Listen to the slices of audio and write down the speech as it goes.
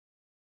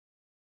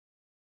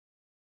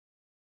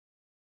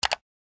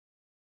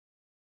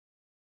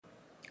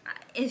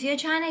If you're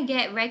trying to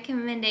get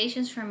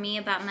recommendations from me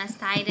about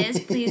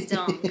mastitis, please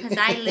don't, because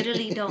I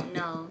literally don't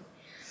know.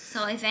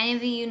 So if any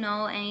of you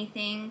know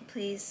anything,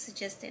 please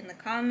suggest it in the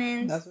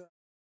comments.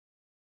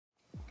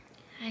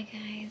 Hi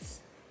guys,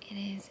 it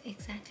is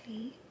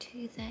exactly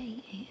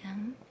 2:30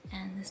 a.m.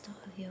 and the start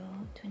of your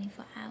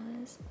 24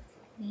 hours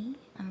with me.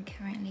 I'm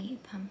currently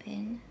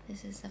pumping.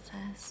 This is the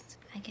first,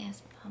 I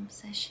guess, pump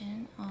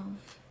session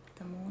of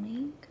the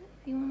morning,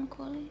 if you want to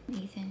call it.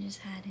 Ethan just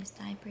had his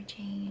diaper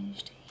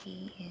changed.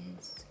 He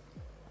is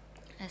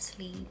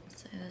asleep,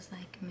 so it was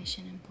like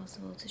mission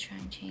impossible to try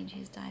and change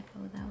his diaper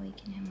without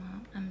waking him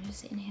up. I'm just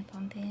sitting here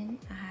pumping.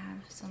 I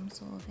have some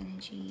sort of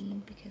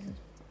energy because of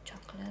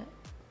chocolate.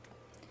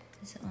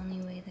 It's the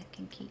only way that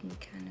can keep me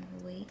kind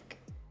of awake.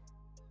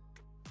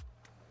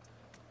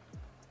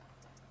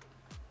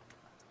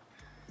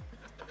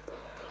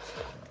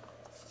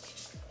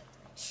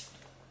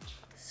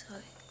 So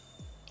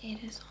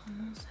it is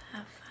almost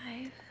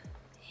 5:30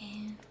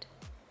 and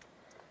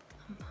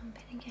I'm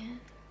pumping again.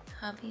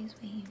 Hubby is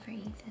waiting for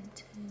Ethan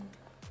to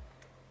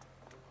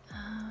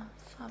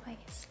fall back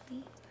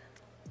asleep.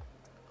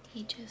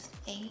 He just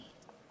ate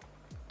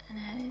and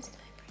had his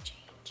diaper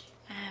change.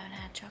 I haven't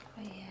had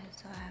chocolate yet,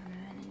 so I have no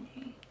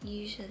energy.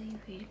 Usually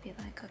we'd be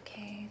like,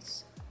 okay,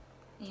 it's,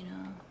 you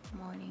know,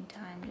 morning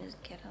time,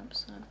 just get up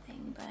sort of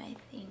thing. But I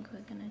think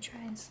we're gonna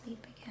try and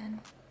sleep again.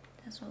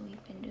 That's what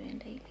we've been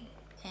doing lately.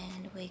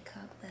 And wake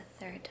up the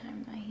third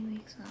time that he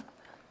wakes up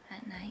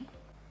at night.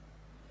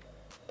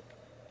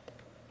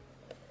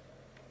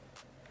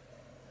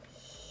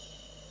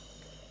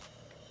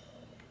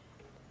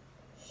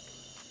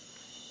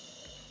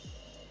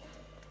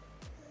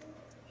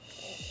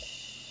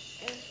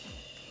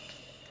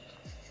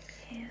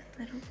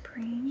 Little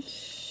prince.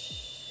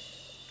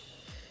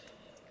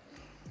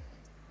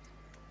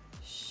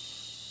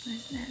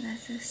 What's that?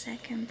 That's the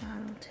second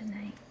bottle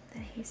tonight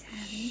that he's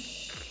having.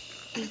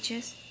 He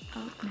just,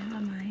 oh,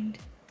 never mind.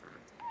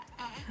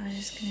 I was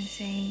just gonna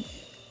say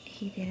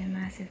he did a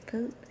massive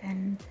poop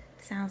and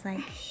sounds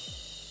like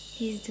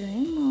he's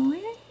doing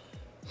more.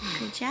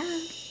 Good job.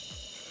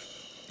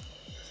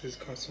 This is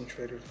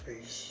concentrated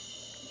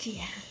face.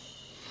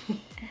 Yeah.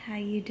 How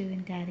you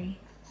doing, Daddy?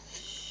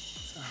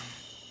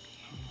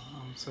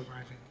 I'm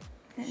surviving.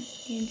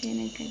 You're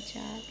doing a good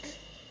job.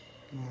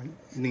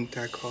 Need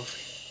that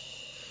coffee.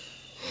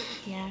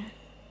 Yeah.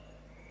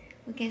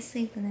 We'll get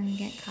sleep and then we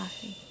get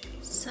coffee.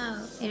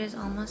 So it is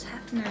almost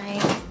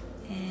 9:30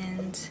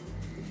 and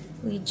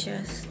we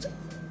just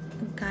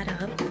got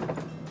up.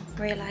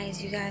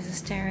 Realized you guys are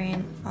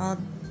staring all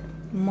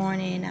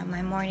morning at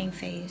my morning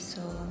face,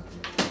 so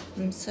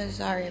I'm so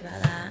sorry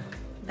about that.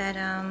 But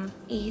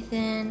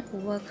Ethan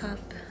woke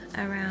up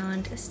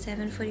around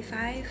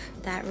 7:45.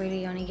 That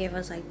really only gave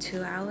us like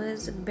 2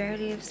 hours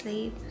barely of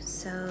sleep,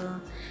 so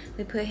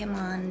we put him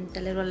on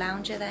the little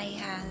lounger that he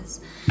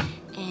has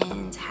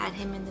and had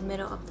him in the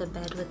middle of the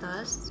bed with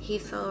us. He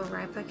fell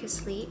right back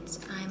asleep.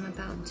 I'm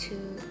about to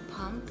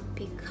pump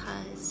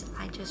because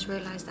I just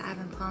realized that I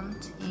haven't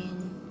pumped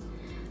in,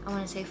 I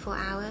want to say 4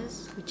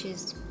 hours, which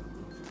is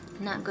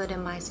not good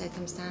in my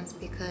circumstance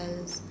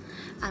because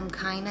I'm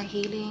kind of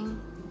healing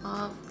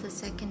of the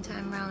second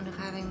time round of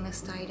having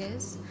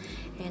mastitis,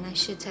 and I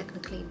should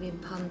technically be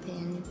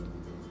pumping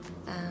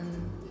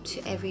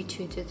to every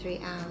 2 to 3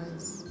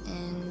 hours.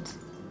 And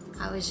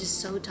I was just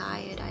so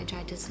tired. I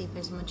tried to sleep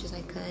as much as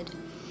I could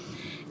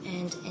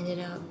and ended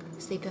up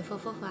sleeping for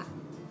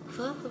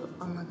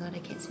oh my god, I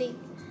can't speak,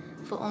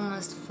 for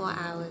almost 4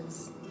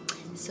 hours.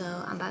 So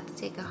I'm about to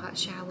take a hot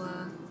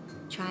shower,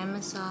 try and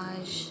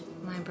massage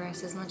my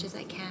breasts as much as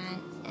I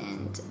can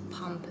and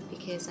pump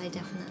because I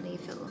definitely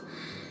feel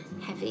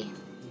heavy.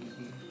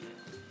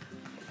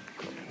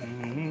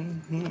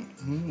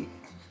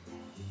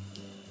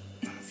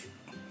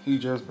 He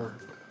just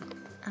burped.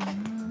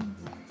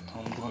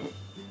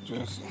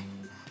 Just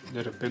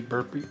did a big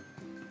burpee.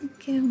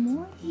 Good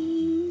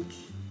morning.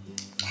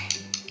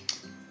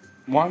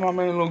 Why my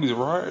man looks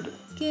red?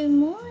 Good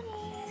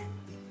morning.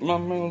 My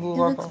man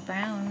looks like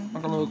brown.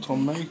 Like a little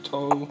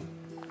tomato.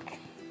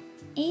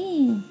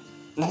 Ethan.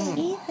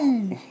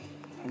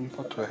 You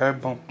got the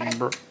head bump me,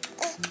 bro.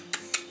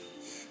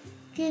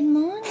 Good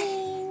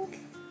morning.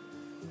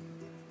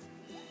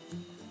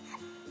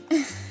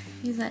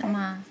 He's like,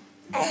 Ma,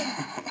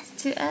 it's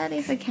too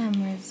early for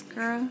cameras,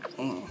 girl.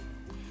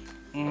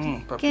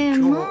 Good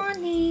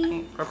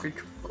morning.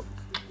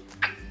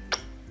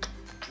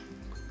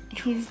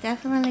 He's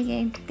definitely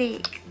getting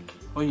thick.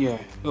 Oh yeah,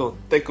 little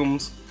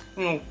thickums.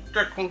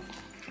 Thickums.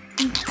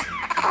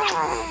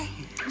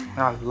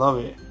 I love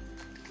it.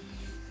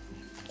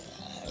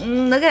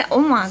 Look at,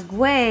 oh my god,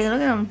 look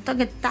at them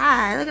thugged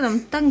thighs. Look at them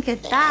thugged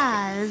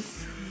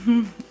thighs.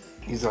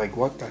 He's like,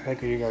 what the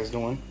heck are you guys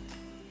doing?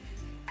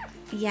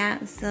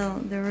 Yeah, so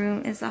the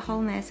room is a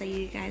whole mess, so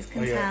you guys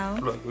can tell.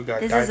 Look, we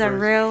got this diapers. Is a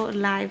real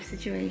live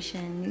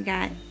situation. You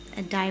got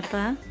a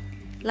diaper.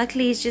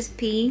 Luckily, it's just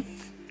pee.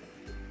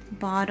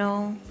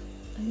 Bottle.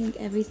 I think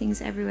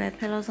everything's everywhere.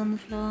 Pillows on the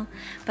floor.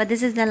 But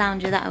this is the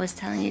lounger that I was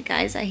telling you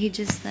guys that he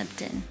just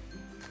slept in.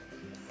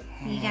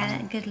 You got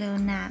a good little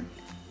nap.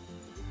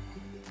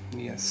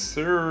 Yes,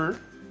 sir.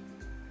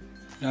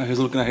 Now he's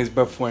looking at his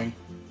breath wing.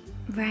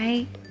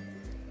 Right?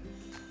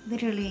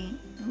 Literally.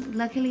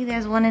 Luckily,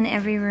 there's one in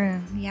every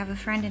room. You have a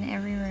friend in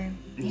every room.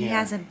 He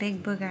has a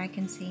big booger, I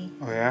can see.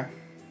 Oh, yeah?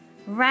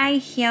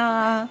 Right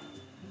here.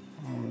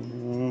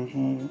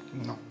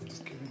 No,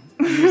 just kidding.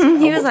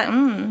 He was like,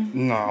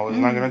 No, I was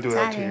not going to do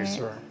that to you,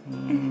 sir.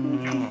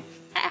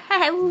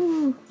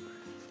 Ooh.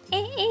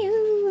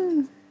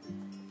 Ew.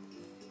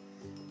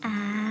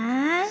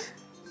 Ah.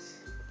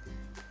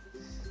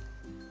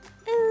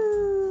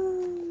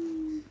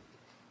 Ooh.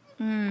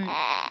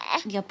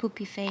 Your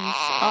poopy face.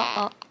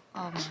 Oh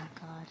my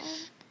god.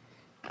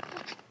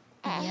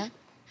 Yep.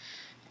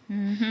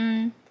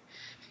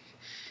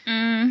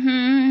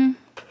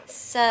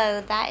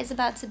 So that is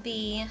about to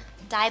be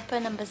diaper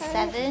number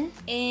 7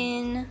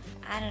 in,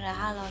 I don't know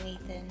how long,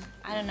 Ethan.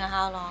 I don't know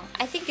how long.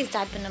 I think it's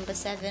diaper number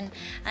 7,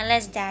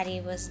 unless Daddy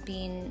was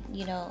being,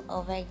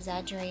 over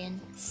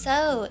exaggerating.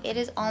 So it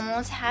is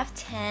almost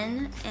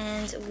 10:30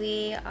 and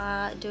we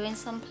are doing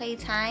some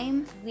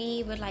playtime.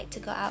 We would like to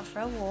go out for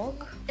a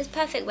walk. It's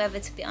perfect weather,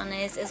 to be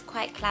honest. It's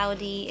quite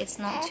cloudy. It's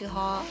not too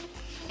hot.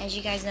 As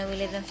you guys know, we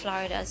live in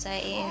Florida, so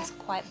it is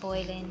quite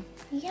boiling.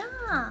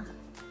 Yeah.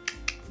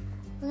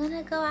 We're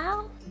gonna go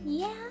out?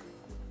 Yeah.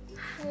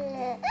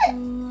 Ooh,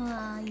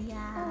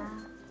 yeah.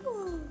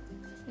 Ooh,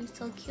 you're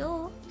so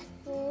cute.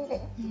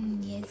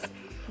 Yes.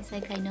 He's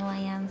like, I know I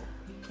am.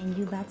 And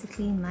you about to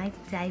clean my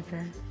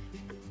diaper.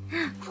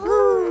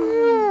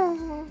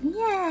 Ooh.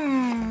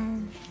 Yeah.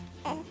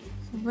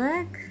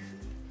 Look.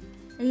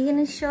 Are you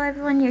gonna show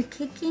everyone your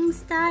kicking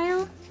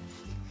style?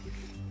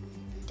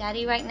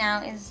 Daddy right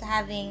now is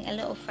having a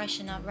little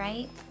freshen up,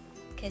 right?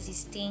 Because he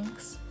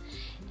stinks.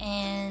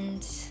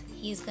 And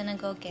he's gonna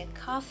go get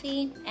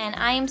coffee. And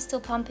I am still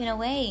pumping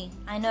away.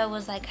 I know it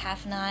was like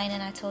 9:30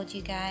 and I told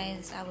you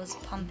guys I was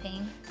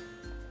pumping.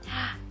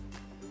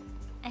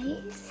 Are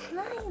you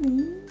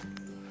smiling?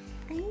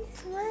 Are you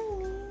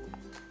smiling?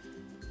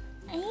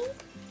 Are you?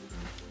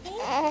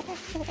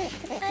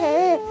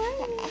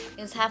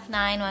 It was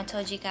 9:30 when I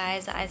told you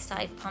guys that I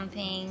started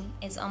pumping.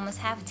 It's almost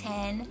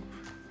 10:30.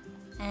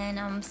 And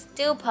I'm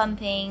still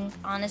pumping.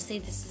 Honestly,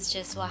 this is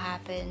just what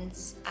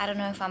happens. I don't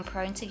know if I'm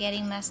prone to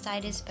getting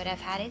mastitis, but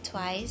I've had it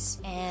twice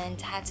and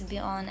had to be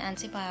on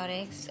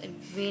antibiotics. I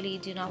really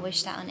do not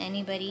wish that on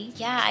anybody.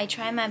 Yeah, I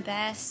try my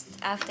best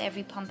after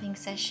every pumping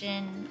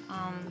session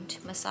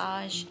to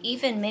massage.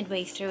 Even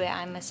midway through it,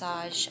 I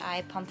massage.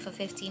 I pump for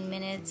 15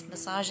 minutes,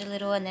 massage a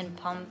little, and then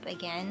pump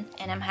again.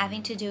 And I'm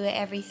having to do it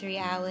every 3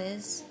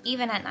 hours,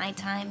 even at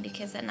nighttime,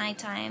 because at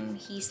nighttime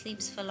he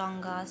sleeps for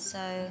longer,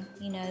 so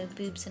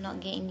boobs are not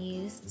getting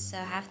used, so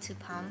I have to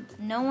pump.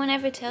 No one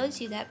ever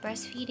tells you that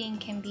breastfeeding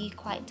can be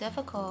quite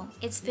difficult.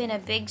 It's been a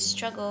big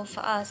struggle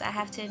for us, I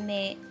have to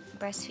admit.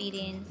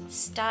 Breastfeeding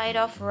started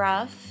off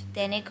rough,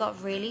 then it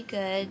got really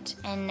good,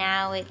 and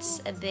now it's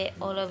a bit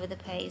all over the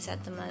place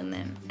at the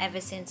moment.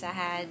 Ever since I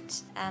had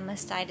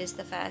mastitis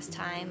the first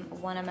time,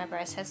 one of my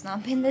breasts has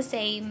not been the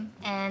same,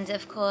 and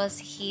of course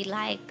he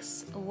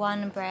likes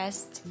one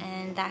breast,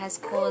 and that has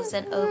caused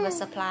an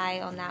oversupply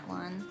on that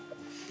one.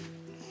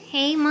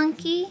 Hey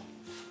monkey,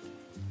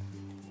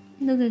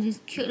 look at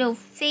this cute little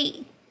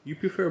feet. You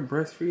prefer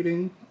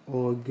breastfeeding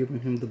or giving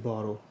him the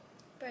bottle?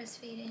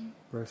 Breastfeeding.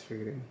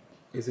 Breastfeeding.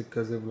 Is it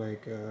because of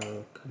like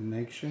a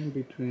connection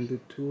between the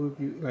two of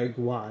you? Like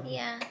why?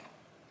 Yeah.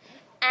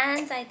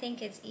 And I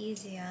think it's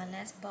easier,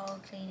 less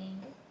bowel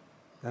cleaning.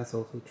 That's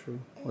also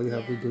true. All you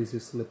have to do is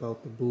just slip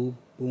out the boob,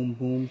 boom,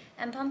 boom.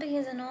 And pumping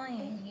is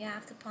annoying. You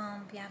have to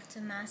pump, you have to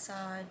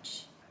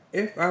massage.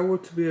 If I were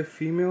to be a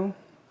female,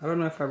 I don't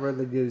know if I'd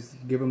rather just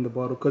give him the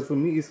bottle. Because for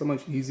me, it's so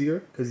much easier.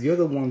 Because you're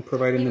the one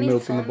providing the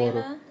milk in the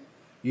bottle.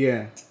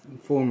 Yeah,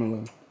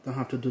 formula. Don't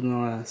have to do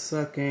all that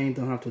sucking.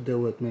 Don't have to deal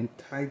with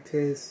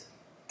mastitis.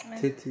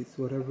 Titties,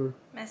 whatever.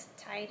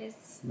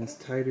 Mastitis.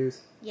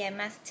 Yeah,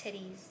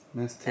 mastitis.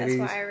 Mastitis. That's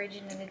what I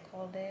originally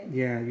called it.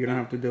 Yeah, you don't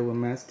have to deal with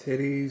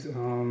mastitis.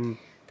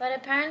 But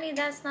apparently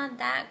that's not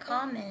that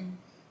common.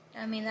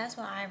 I mean, that's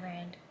what I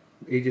read.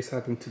 It just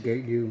happened to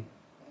get you.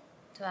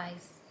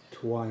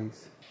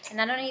 Twice. And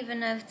I don't even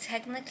know if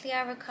technically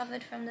I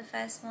recovered from the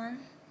first one.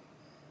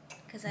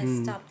 Because I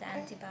stopped the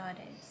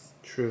antibiotics.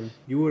 True.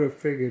 You would have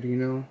figured,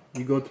 you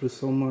go through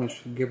so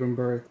much giving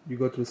birth. You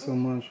go through so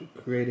much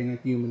creating a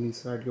human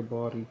inside your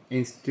body.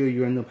 And still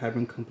you end up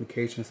having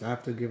complications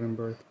after giving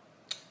birth.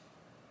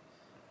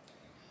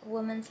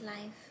 Woman's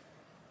life.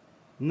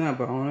 No,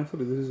 but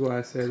honestly, this is why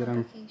I say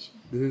that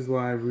this is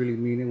why I really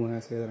mean it when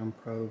I say that I'm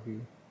proud of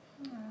you.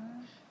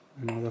 Aww.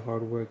 And all the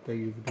hard work that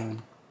you've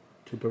done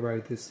to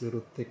provide this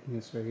little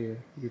thickness right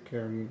here you're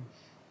carrying.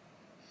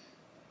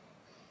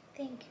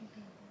 Thank you,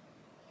 baby.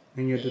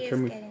 And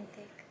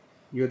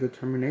your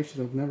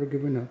determination of never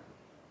giving up.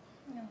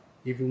 No.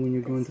 Even when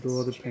you're going through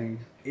all the pain.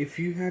 If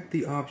you had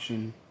the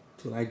option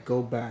to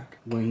go back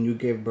when you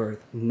gave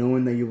birth,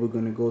 knowing that you were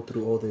going to go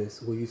through all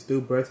this, will you still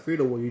breastfeed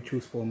or will you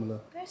choose formula?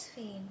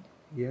 Breastfeed.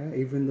 Yeah,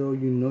 even though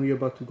you know you're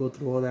about to go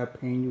through all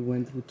that pain you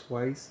went through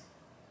twice?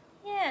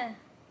 Yeah.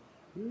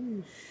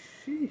 Eesh.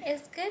 Sheesh.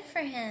 It's good for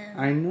him.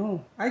 I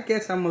know. I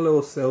guess I'm a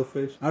little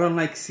selfish. I don't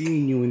like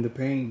seeing you in the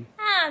pain.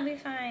 Ah, I'll be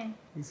fine.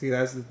 You see,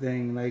 that's the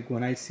thing. Like,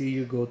 when I see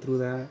you go through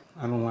that,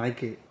 I don't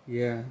like it.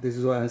 Yeah, this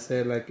is why I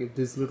said, like, if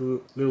this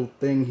little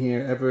thing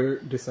here ever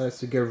decides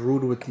to get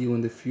rude with you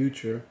in the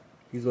future,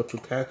 he's about to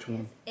catch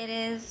one. It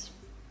is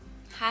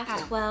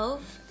 12:30.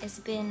 It's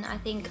been, I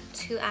think,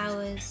 2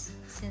 hours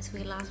since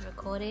we last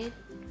recorded.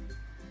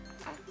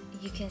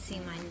 You can see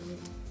my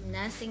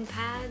nursing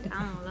pad.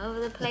 I'm all over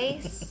the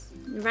place.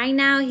 Right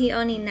now, he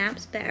only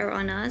naps better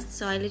on us,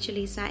 so I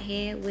literally sat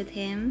here with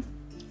him.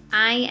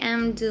 I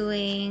am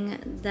doing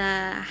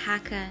the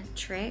hacker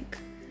trick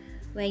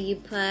where you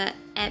put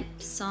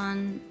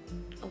Epsom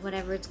or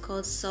whatever it's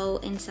called,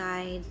 salt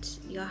inside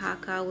your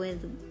haka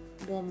with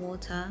warm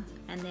water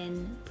and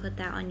then put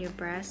that on your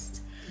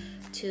breast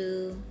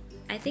to,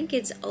 I think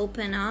it's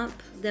open up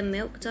the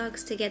milk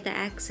ducts to get the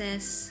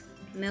excess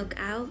milk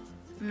out.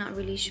 I'm not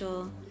really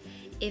sure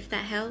if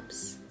that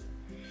helps.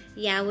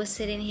 Yeah, I was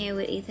sitting here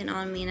with Ethan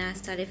on me and I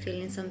started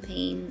feeling some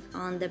pain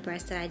on the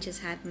breast that I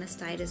just had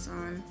mastitis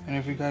on. And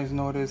if you guys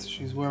notice,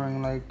 she's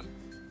wearing like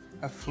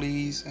a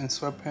fleece and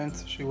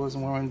sweatpants. She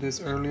wasn't wearing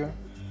this earlier.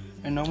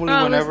 And normally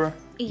whenever...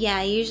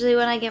 Yeah, usually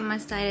when I get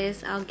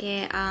mastitis, I'll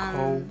get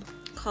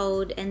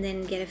cold and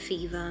then get a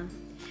fever.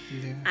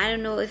 Yeah. I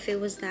don't know if it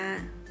was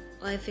that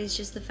or if it's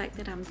just the fact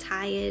that I'm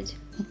tired.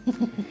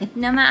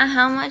 No matter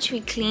how much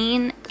we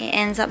clean, it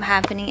ends up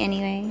happening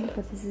anyway.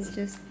 But this is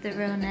just the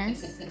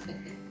realness.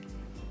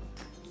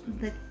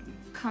 The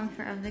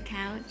comfort of the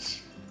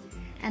couch.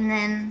 And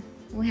then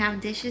we have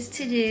dishes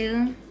to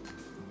do.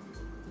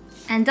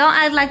 And don't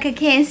act like I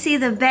can't see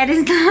the bed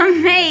is not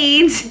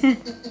made.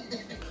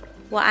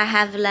 What I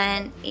have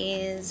learned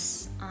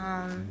is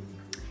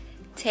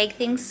take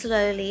things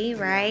slowly,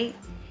 right?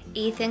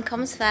 Ethan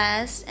comes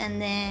first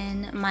and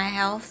then my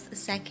health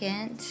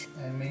second.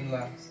 And me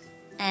last.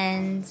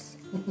 And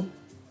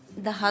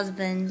the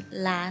husband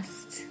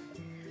last.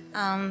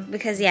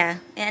 Because yeah,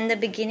 in the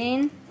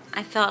beginning,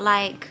 I felt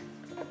like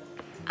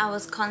I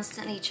was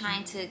constantly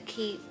trying to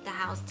keep the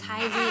house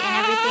tidy and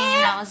everything,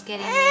 and that was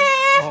getting me...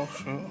 Oh,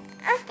 sure.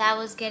 That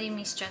was getting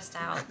me stressed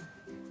out.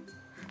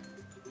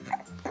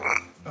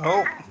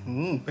 Oh,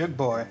 big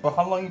boy. Well,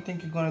 how long you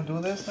think you're gonna do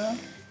this now?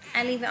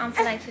 I leave it on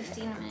for like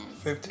 15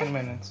 minutes. 15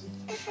 minutes.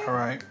 All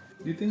right.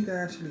 Do you think that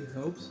actually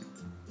helps?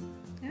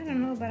 I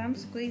don't know, but I'm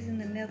squeezing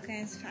the milk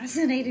and it's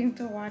fascinating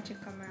to watch it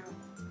come out.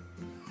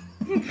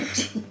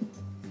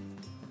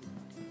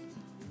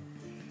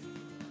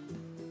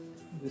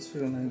 Just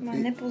feeling like My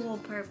nipples all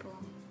purple.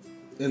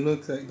 It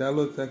looks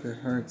like it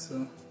hurts.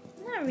 So.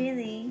 Not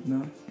really.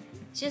 No.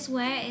 Just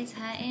where it's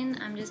hurting,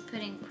 I'm just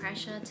putting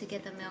pressure to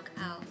get the milk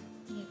out.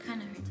 It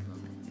kind of hurts a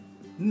little bit.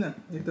 No,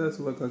 it does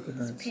look like it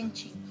hurts. It's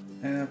pinching.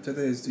 And after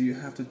this, do you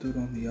have to do it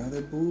on the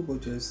other boob or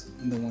just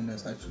the one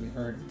that's actually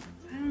hurting?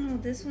 I don't know.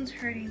 This one's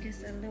hurting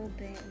just a little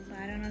bit, but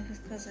I don't know if it's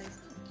because I,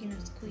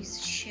 squeezed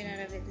the shit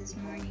out of it this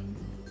morning.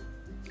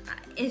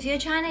 If you're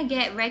trying to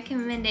get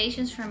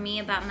recommendations from me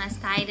about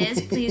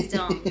mastitis, please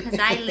don't, because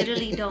I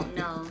literally don't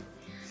know.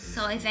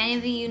 So if any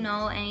of you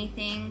know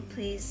anything,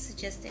 please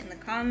suggest it in the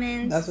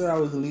comments. That's what I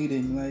was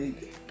leading,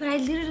 like. But I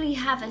literally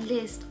have a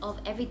list of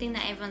everything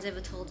that everyone's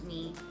ever told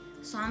me.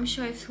 So I'm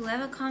sure if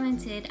whoever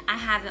commented, I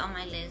have it on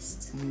my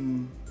list.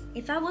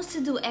 If I was to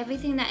do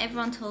everything that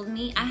everyone told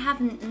me, I have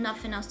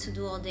nothing else to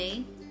do all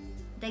day.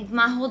 Like,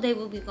 my whole day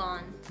will be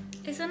gone.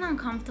 It's an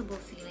uncomfortable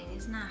feeling.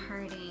 It's not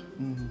hurting.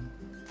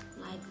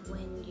 Like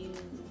when you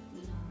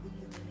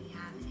really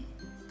have it.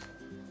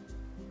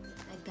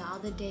 Like the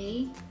other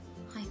day,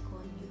 my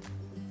God,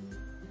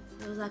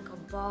 it was like a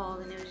ball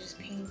and it was just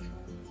painful.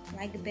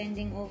 Like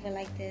bending over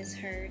like this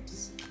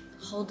hurts.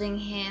 Holding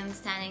him,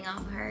 standing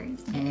up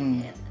hurts. I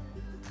don't know.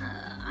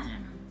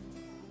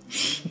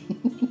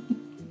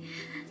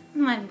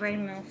 My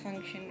brain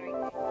malfunction right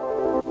now.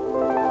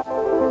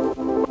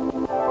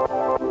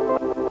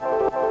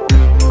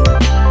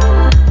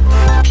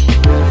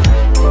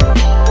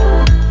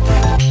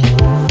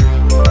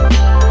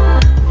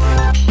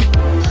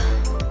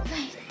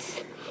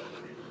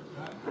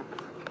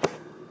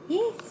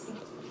 Yes,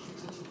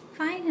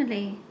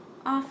 finally,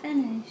 all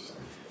finished.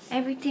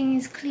 Everything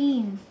is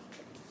clean,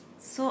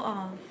 sort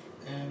of.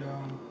 And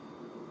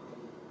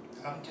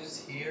I'm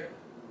just here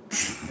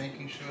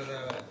making sure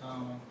that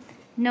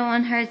no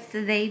one hurts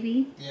the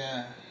baby.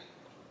 Yeah,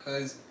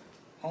 cause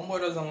homeboy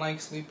doesn't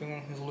like sleeping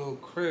in his little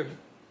crib,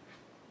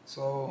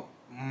 so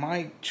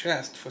my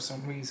chest for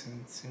some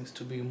reason seems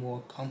to be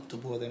more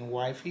comfortable than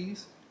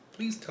wifey's.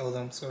 Please tell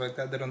them so like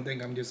that they don't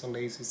think I'm just a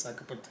lazy sack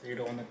of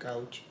potato on the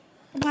couch.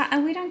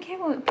 Well, we don't care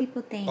what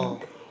people think.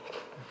 Oh,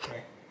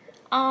 okay.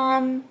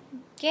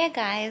 Yeah,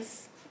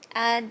 guys.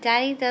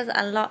 Daddy does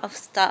a lot of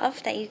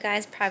stuff that you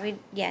guys probably,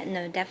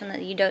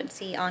 definitely you don't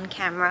see on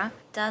camera.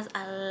 Does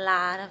a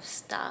lot of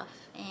stuff,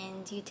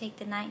 and you take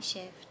the night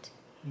shift.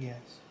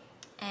 Yes.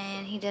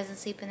 And he doesn't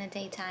sleep in the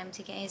daytime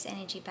to get his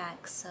energy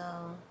back,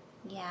 so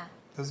yeah.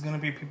 There's gonna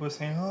be people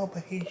saying, oh,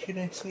 but he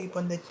shouldn't sleep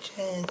on the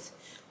chest.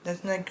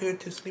 That's not good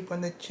to sleep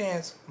on the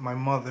chest. My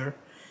mother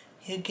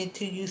You get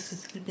too used to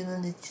sleeping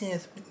on the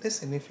chest. But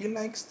listen, if he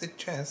likes the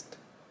chest,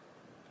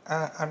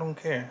 I don't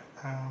care.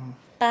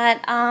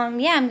 But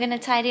yeah, I'm gonna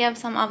tidy up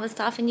some other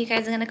stuff and you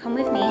guys are gonna come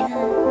with me.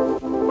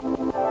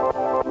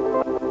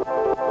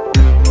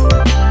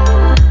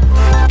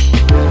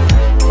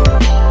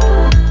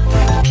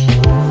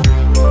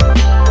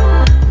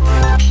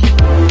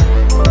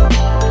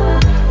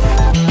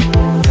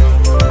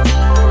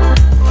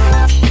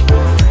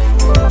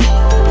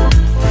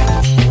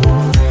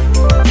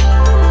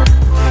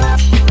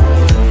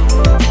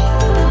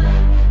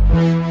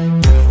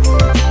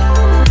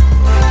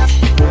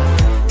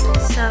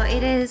 So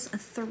it is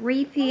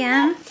 3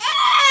 p.m.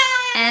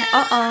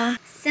 and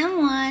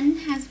someone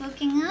has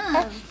woken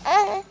up.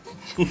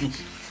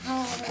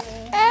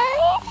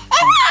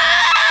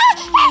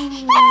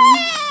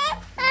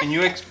 Can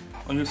you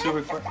on your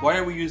silver card, why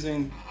are we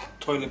using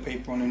toilet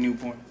paper on a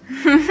newborn?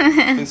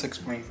 Let's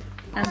explain.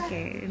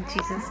 Okay,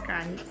 Jesus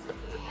Christ.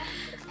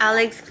 I'll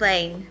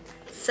explain.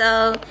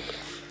 So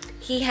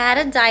he had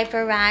a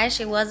diaper rash.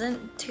 It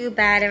wasn't too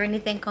bad or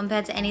anything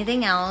compared to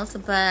anything else,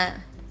 but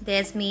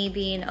there's me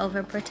being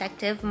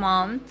overprotective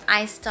mom.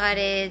 I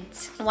started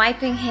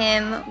wiping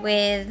him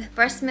with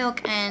breast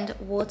milk and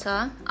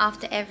water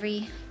after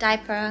every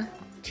diaper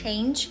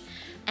change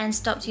and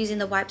stopped using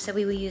the wipes that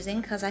we were using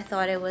because I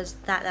thought it was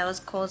that was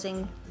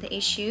causing the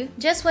issue.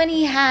 Just when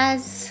he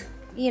has,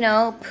 you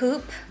know,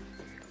 poop,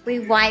 we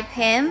wipe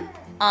him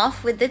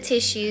off with the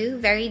tissue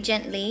very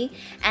gently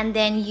and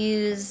then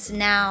use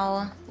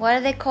now, what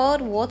are they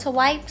called? Water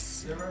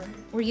wipes?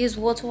 We use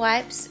water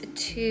wipes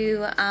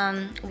to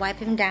wipe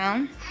him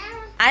down.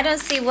 I don't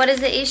see what is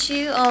the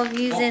issue of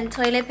using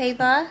toilet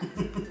paper.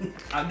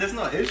 There's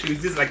no issue,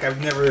 it's just like I've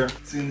never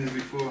seen this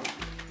before.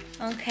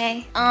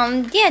 Okay.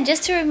 Yeah,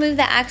 just to remove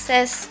the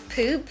excess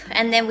poop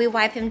and then we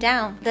wipe him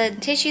down. The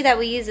tissue that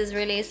we use is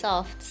really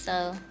soft,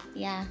 so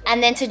yeah.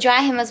 And then to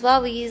dry him as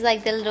well, we use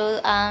like the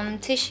little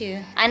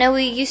tissue. I know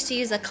we used to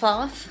use a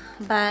cloth,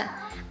 but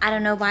I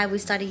don't know why we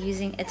started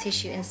using a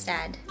tissue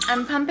instead.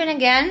 I'm pumping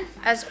again,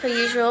 as per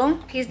usual.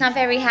 He's not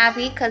very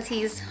happy because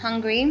he's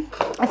hungry.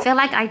 I feel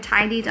like I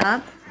tidied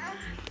up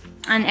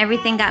and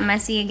everything got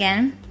messy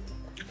again.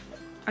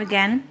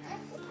 Again.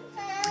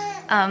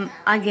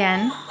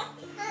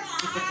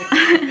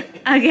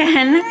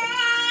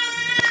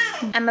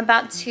 I'm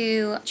about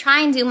to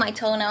try and do my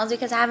toenails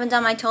because I haven't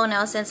done my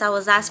toenails since I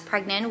was last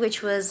pregnant,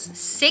 which was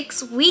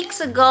 6 weeks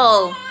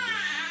ago.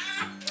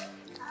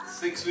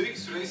 6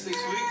 weeks? 26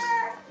 weeks?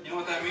 You know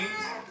what that means?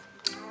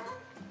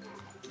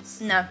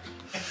 No.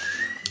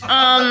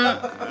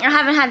 I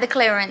haven't had the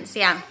clearance,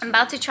 yeah. I'm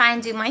about to try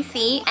and do my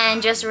feet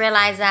and just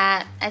realize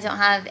that I don't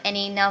have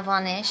any nail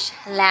varnish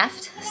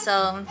left,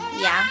 so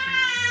yeah.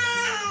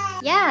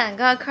 Yeah,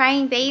 got a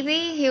crying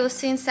baby. He will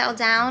soon settle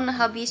down.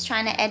 Hubby's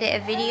trying to edit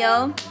a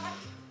video.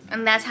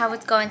 And that's how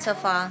it's going so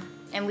far.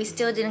 And we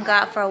still didn't go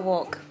out for a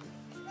walk.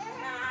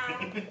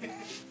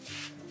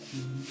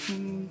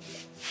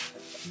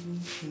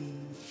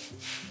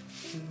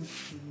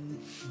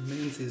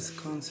 Lindsay's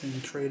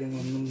concentrating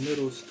on the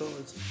little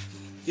stars.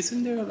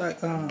 Isn't there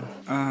like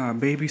a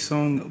baby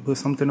song with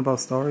something about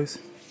stars?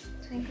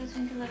 Twinkle,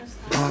 twinkle, little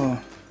star.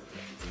 Oh.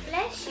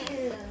 Bless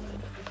you.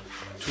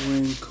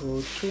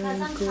 Twinkle,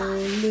 twinkle,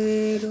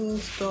 little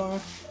star.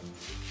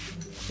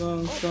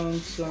 Sun, sun,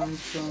 sun,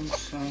 sun,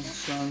 sun,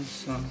 sun,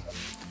 sun.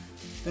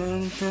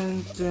 Dun,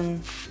 dun,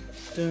 dun,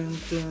 dun,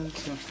 dun,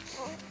 dun.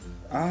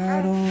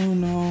 I don't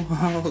know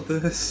how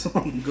this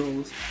song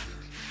goes.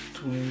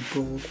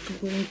 Twinkle,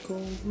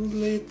 twinkle,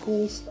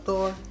 little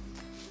star.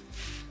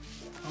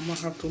 I'm gonna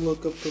have to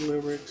look up the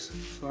lyrics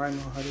so I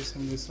know how to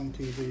sing this song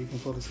to you so you can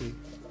fall asleep.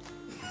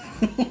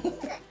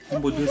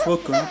 But just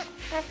woke up.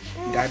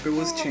 Diaper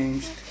was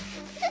changed.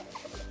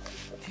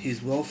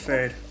 He's well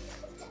fed.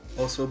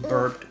 Also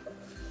burped.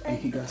 And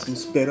he got some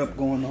spit up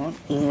going on.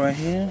 Right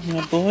here,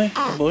 my boy.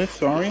 My boy,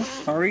 sorry.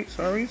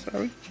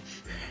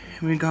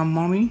 And we got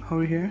mommy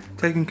over here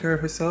taking care of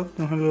herself,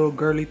 doing her little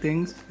girly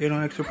things. You know,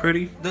 extra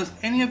pretty. Does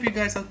any of you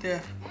guys out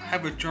there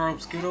have a jar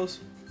of Skittles?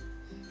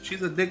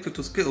 She's addicted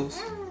to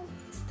Skittles.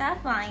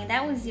 Stop lying.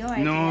 That was your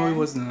idea. No, it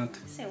was not.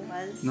 Yes, it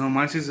was. No,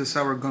 mine's just the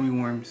sour gummy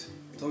worms.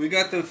 So we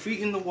got the feet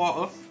in the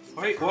water.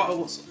 Right? Water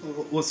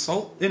was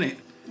salt in it.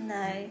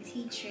 No,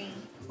 tea tree.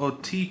 Oh,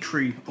 tea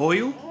tree.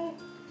 Oil?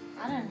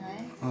 I don't know.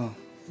 Oh.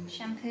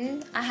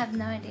 Shampoo? I have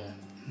no idea.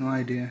 No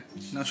idea.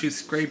 Now she's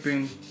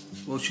scraping,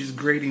 well, she's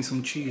grating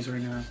some cheese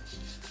right now.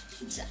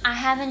 I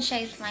haven't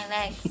shaved my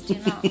legs. Do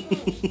not.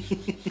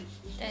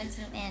 Don't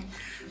zoom in.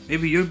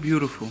 Baby, you're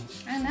beautiful.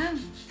 I know.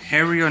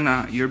 Hairy or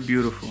not, you're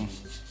beautiful.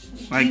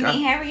 Like, you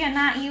mean hairy or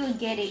not, you would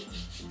get it.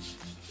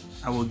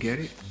 I will get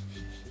it?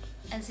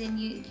 As in,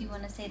 you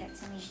want to say that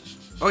to me.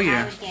 Oh,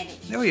 yeah. I would get it.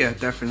 Oh, yeah,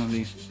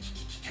 definitely.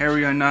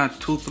 Hairy or not,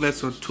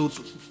 toothless or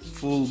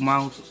toothful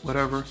mouth,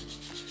 whatever.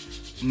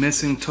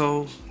 Missing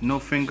toe, no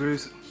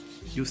fingers,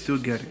 you still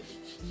get it.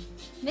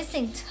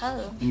 Missing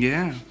toe?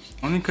 Yeah.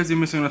 Only because you're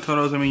missing a toe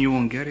doesn't mean you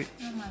won't get it.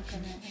 Oh my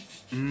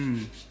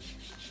goodness.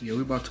 Yeah,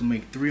 we're about to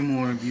make 3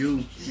 more of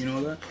you. You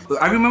know that?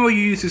 I remember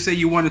you used to say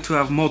you wanted to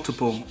have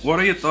multiple. What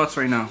are your thoughts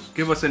right now?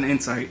 Give us an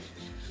insight.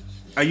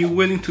 Are you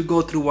willing to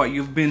go through what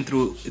you've been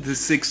through the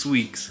 6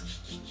 weeks?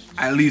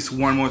 At least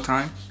one more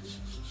time?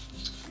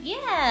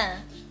 Yeah.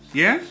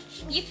 Yeah?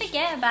 You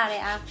forget about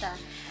it after.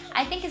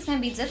 I think it's going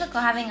to be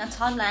difficult having a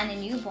toddler and a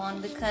newborn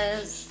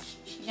because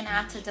you're going to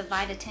have to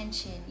divide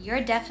attention.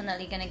 You're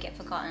definitely going to get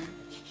forgotten.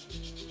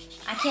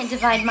 I can't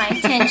divide my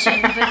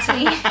attention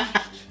between...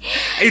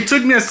 It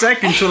took me a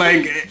second to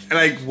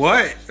like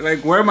what?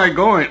 Like where am I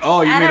going?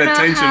 Oh, you mean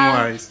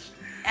attention-wise.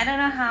 I don't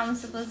know how I'm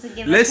supposed to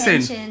give attention to...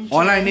 Listen,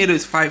 all I need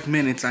is 5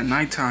 minutes at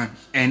nighttime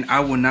and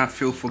I will not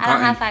feel forgotten. I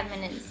don't have 5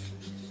 minutes.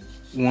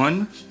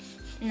 1?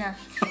 No.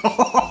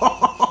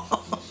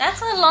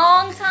 That's a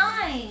long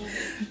time.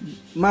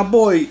 My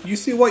boy, you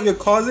see what you're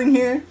causing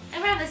here?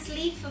 I'd rather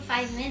sleep for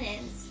 5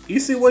 minutes. You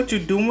see what you're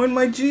doing,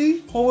 my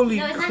G? Holy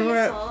crap. Not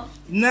his fault.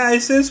 Nah,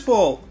 it's his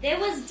fault. There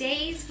was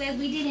days where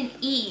we didn't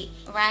eat,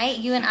 right?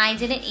 You and I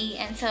didn't eat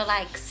until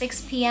like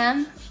 6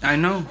 p.m. I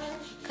know.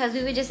 Because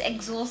we were just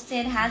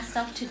exhausted, had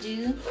stuff to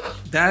do.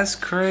 That's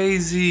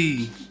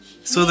crazy.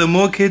 So the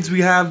more kids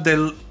we have,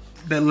 the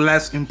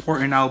less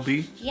important I'll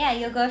be. Yeah,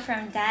 you'll go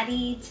from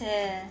daddy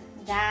to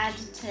dad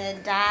to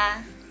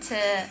da to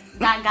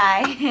that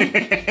guy.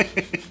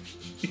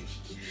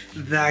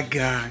 That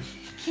guy.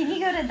 Can you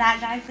go to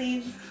that guy,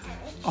 please?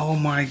 Oh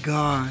my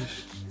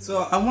gosh.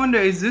 So I wonder,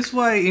 is this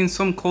why in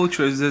some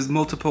cultures there's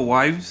multiple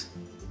wives?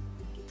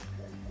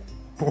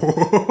 You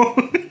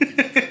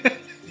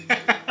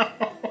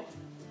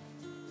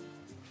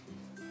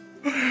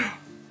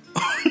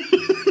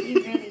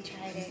really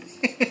tried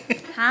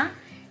it. Huh?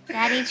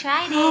 Daddy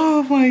tried it.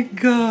 Oh my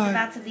god. It's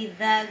about to be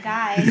the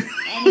guy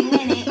any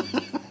minute.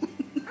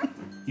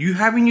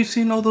 Haven't you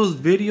seen all those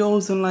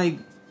videos and like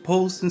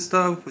posts and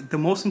stuff? The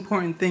most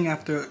important thing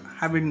after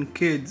having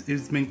kids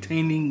is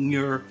maintaining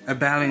your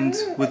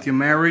balance with your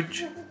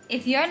marriage.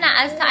 If you're not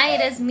as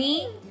tired as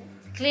me,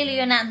 clearly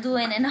you're not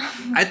doing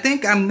enough. I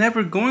think I'm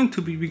never going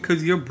to be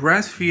because you're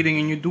breastfeeding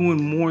and you're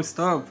doing more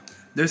stuff.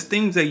 There's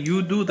things that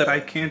you do that I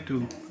can't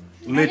do.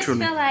 Literally. I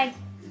just feel like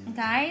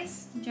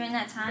guys during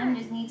that time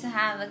just need to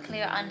have a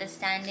clear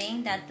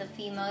understanding that the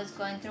female is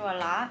going through a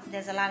lot.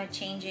 There's a lot of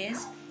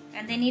changes.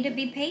 And they need to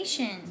be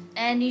patient.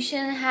 And you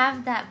shouldn't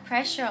have that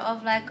pressure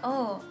of like,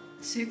 oh,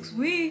 6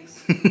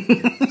 weeks.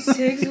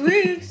 6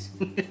 weeks.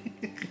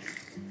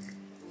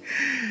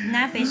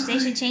 Nah, bitch, they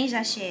should change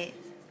that shit.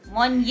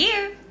 1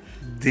 year.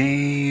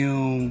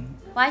 Damn.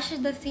 Why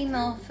should the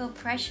female feel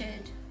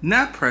pressured?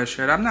 Not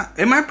pressured. I'm not.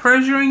 Am I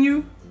pressuring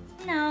you?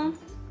 No.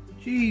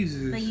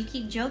 Jesus. But you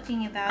keep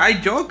joking about it. I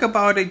joke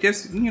about it,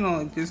 just, you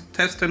know, just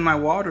testing my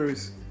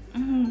waters.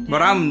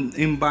 But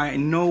I'm by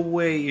no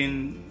way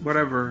in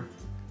whatever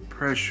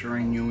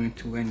pressuring you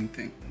into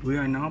anything. We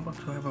are now about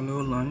to have a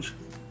little lunch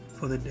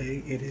for the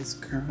day. It is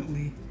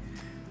currently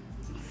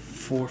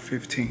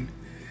 4:15.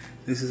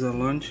 This is a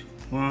lunch.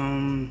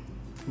 Ramen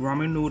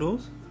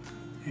noodles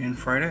and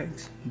fried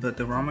eggs. But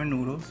the ramen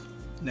noodles,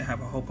 they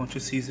have a whole bunch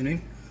of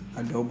seasoning.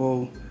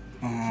 Adobo.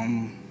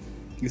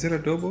 Is it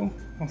adobo?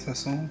 What's that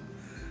song?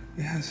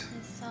 It has.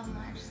 There's so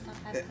much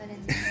stuff I put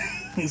in there.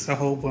 It's a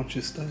whole bunch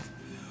of stuff.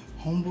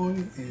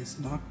 Homeboy is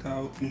knocked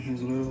out in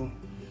his little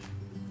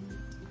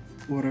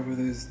whatever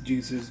this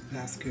Jesus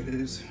basket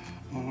is.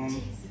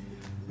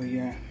 But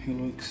yeah, he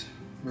looks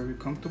very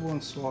comfortable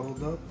and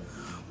swaddled up.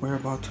 We're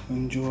about to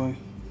enjoy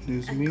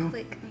this meal.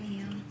 Quick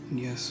meal.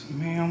 Yes,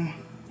 ma'am.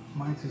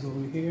 Mine is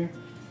over here.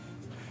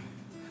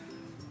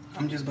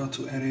 I'm just about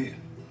to edit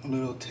a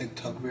little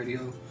TikTok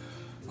video.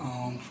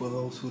 For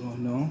those who don't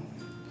know,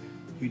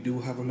 we do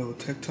have a little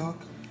TikTok.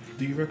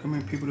 Do you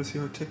recommend people to see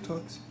our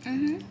TikToks?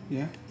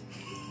 Yeah?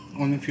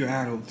 Only if you're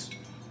adults.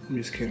 I'm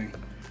just kidding.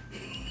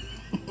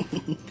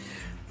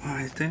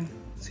 Alright then,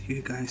 see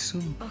you guys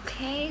soon.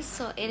 Okay,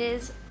 so it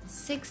is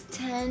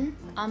 6:10.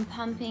 I'm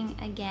pumping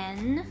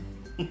again.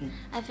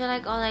 I feel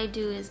like all I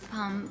do is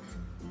pump,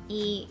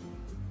 eat.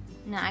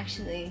 No,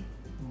 actually,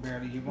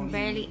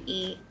 barely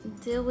eat.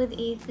 Deal with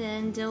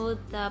Ethan, deal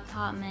with the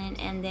apartment,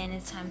 and then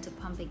it's time to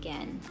pump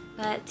again.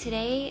 But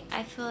today,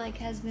 I feel like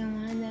has been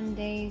one of them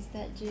days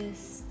that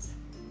just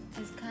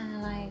is kind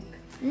of like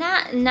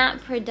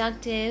not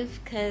productive,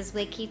 because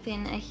we're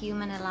keeping a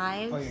human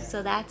alive. Oh, yeah.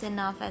 So that's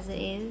enough as it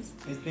is.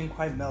 It's been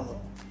quite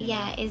mellow.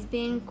 Yeah, it's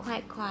been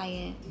quite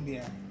quiet.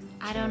 Yeah.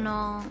 I don't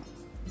know.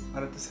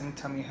 But at the same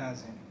time, it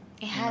hasn't.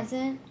 It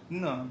hasn't?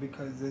 No,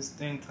 because there's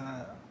things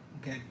to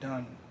get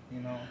done, you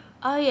know.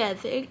 Oh yeah,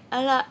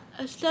 a lot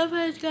of stuff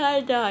has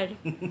gotten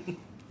done.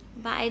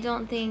 But I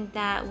don't think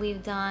that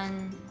we've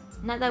done,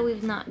 not that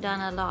we've not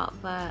done a lot,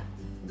 but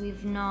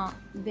we've not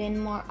been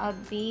more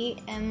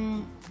upbeat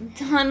and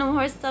done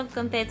more stuff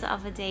compared to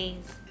other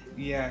days.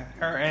 Yeah,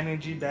 her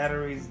energy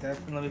battery is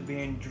definitely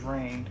being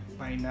drained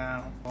by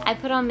now. I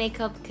put on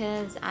makeup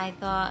because I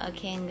thought,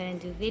 okay, I'm gonna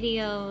do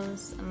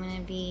videos, I'm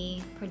gonna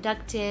be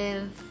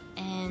productive,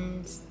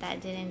 and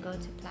that didn't go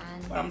to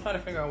plan. But I'm trying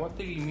to figure out, what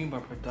do you mean by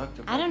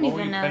productive? I don't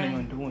even know. What were you planning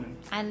on doing?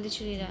 I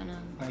literally don't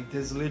know. Like,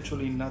 there's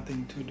literally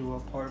nothing to do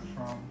apart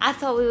from... I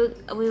thought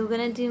we were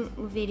gonna do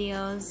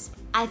videos.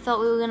 I thought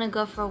we were gonna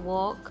go for a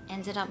walk.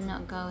 Ended up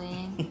not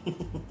going.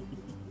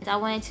 I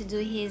wanted to do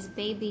his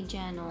baby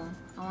journal.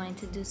 I wanted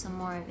to do some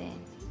more of it.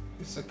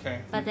 It's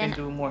okay. But we then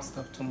can do more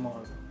stuff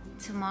tomorrow.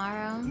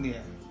 Tomorrow? Yeah.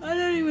 I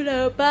don't even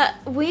know. But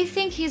we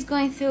think he's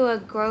going through a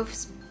growth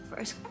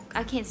spurt.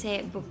 I can't say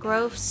it, but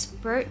growth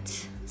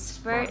spurt.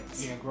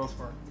 Yeah, growth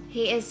spurt.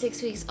 He is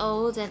 6 weeks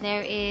old, and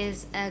there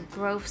is a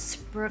growth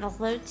spurt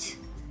alert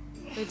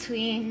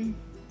between,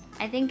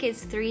 I think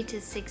it's 3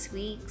 to 6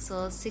 weeks,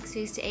 or 6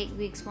 weeks to 8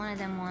 weeks, one of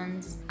them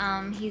ones.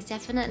 He's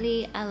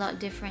definitely a lot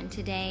different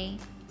today.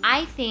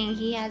 I think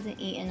he hasn't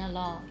eaten a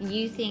lot.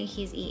 You think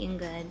he's eating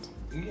good?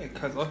 Yeah,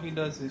 because all he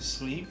does is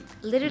sleep.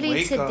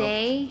 Literally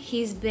today,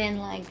 he's been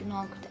like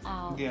knocked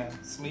out. Yeah,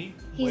 sleep.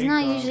 He's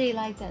not usually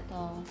like that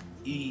though.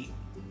 Eat.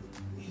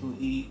 He'll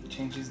eat,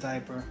 change his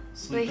diaper,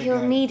 sleep But he'll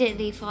again.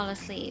 immediately fall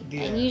asleep.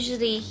 Yeah. And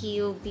usually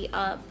he'll be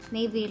up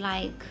maybe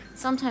like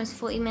sometimes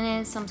 40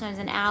 minutes, sometimes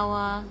an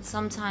hour,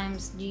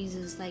 sometimes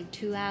Jesus like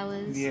 2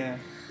 hours. Yeah.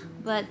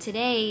 But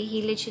today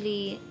he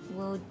literally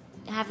will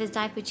have his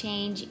diaper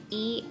change,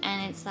 eat,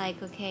 and it's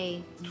like,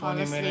 okay, fall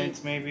 20 asleep.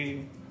 minutes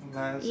maybe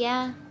last.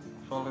 Yeah.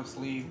 Fall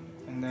asleep,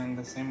 and then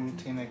the same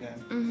routine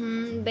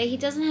again. But he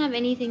doesn't have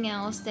anything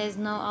else. There's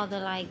no other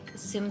like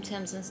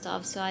symptoms and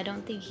stuff, so I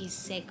don't think he's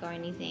sick or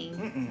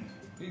anything.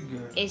 He's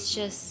good. It's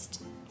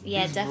just,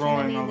 yeah, He's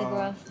definitely growing the a lot.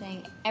 growth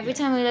thing. Every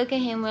time we look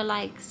at him, we're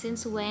like,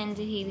 since when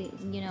did he,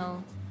 you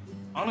know,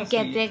 Honestly,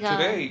 get bigger?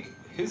 Today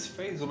his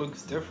face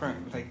looks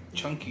different, like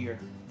chunkier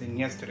than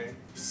yesterday.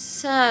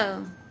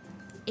 So,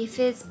 if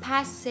it's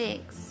past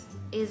 6,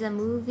 is a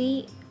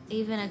movie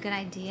even a good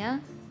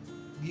idea?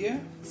 Yeah.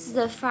 This is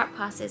the thought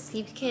process,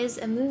 because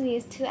a movie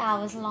is 2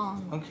 hours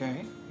long.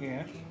 Okay.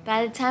 Yeah.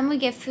 By the time we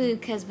get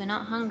food, because we're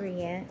not hungry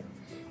yet,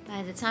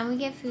 by the time we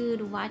get food,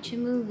 watch a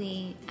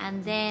movie,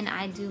 and then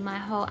I do my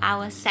whole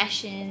hour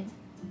session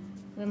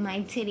with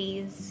my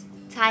titties,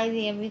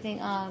 tidy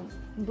everything up.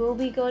 Will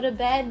we go to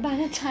bed by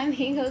the time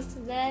he goes to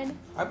bed?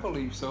 I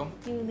believe so.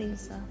 You believe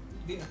so?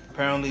 Yeah.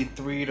 Apparently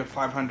 300 to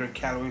 500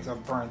 calories are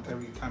burnt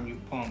every time you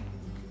pump.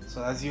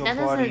 So that's your That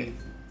body.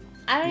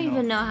 I don't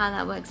even know how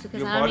that works,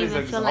 because your I don't body's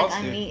even feel like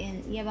I'm exhausted.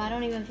 eating. Yeah, but I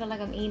don't even feel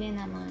like I'm eating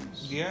that much.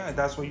 Yeah,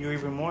 that's why you're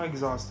even more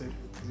exhausted.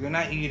 'Cause you're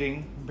not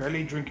eating,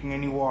 barely drinking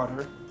any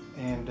water,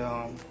 and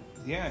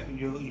yeah,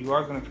 you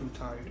are gonna feel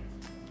tired.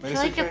 But I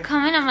feel like you're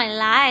coming on my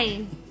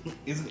life.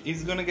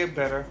 It's gonna get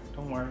better.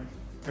 Don't worry,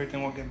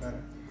 everything will get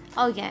better.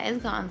 Oh yeah,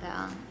 it's gone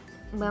better.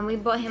 When we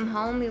brought him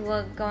home, we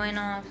were going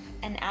off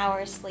an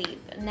hour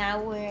sleep.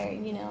 Now we're,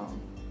 you know,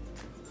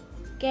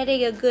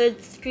 getting a good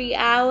 3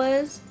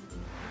 hours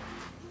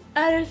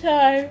at a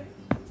time.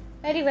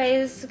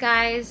 Anyways,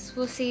 guys,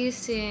 we'll see you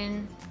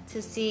soon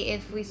to see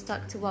if we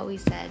stuck to what we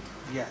said.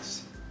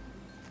 Yes.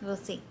 We'll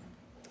see.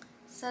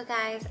 So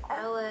guys,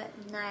 our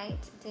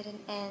night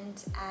didn't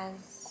end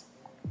as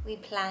we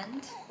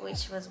planned,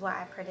 which was what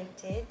I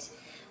predicted.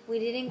 We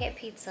didn't get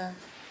pizza.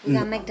 We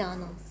got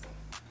McDonald's.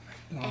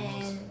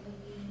 And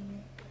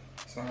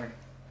sorry.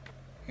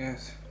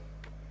 Yes.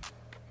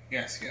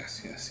 Yes.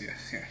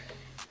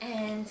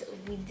 And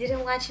we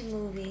didn't watch a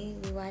movie.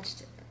 We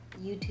watched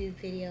YouTube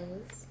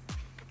videos.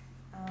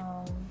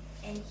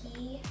 And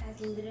he has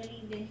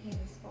literally been here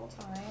this whole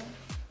time.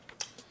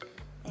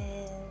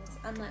 And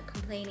I'm not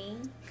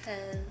complaining,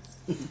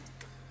 because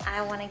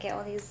I want to get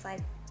all these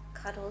like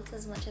cuddles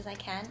as much as I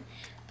can.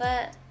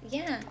 But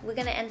yeah, we're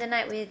gonna end the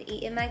night with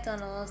eating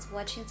McDonald's,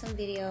 watching some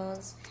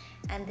videos,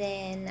 and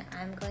then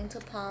I'm going to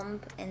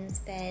pump and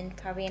spend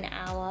probably an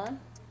hour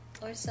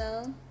or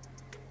so.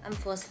 I'm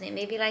forcing it,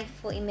 maybe like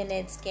 40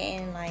 minutes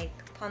getting like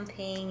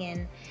pumping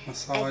and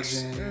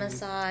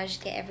massage,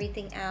 get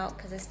everything out,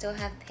 because I still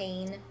have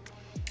pain.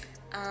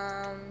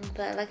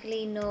 But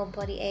luckily no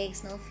body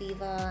aches, no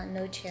fever,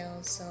 no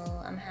chills, so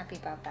I'm happy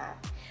about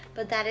that.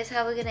 But that is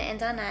how we're gonna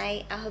end our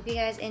night. I hope you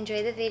guys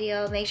enjoy the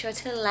video. Make sure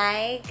to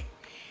like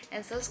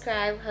and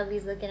subscribe.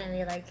 Hubby's looking at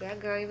me like, yeah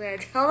girl, you better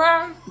tell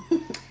them.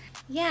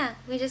 Yeah,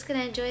 we're just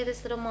gonna enjoy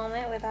this little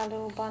moment with our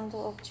little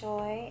bundle of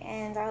joy,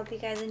 and I hope you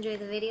guys enjoy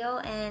the video,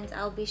 and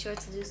I'll be sure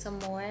to do some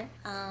more,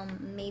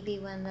 maybe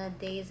when the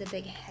day is a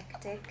bit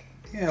hectic.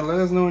 Yeah, let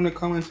us know in the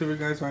comments if you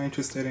guys are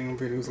interested in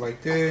videos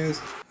like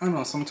this. I don't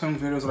know,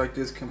 sometimes videos like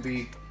this can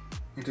be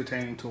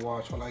entertaining to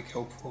watch, or like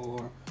helpful,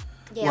 or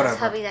yeah, whatever. Let's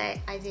hubby that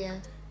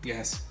idea.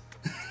 Yes.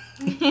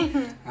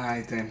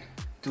 Alright then,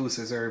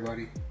 deuces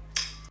everybody.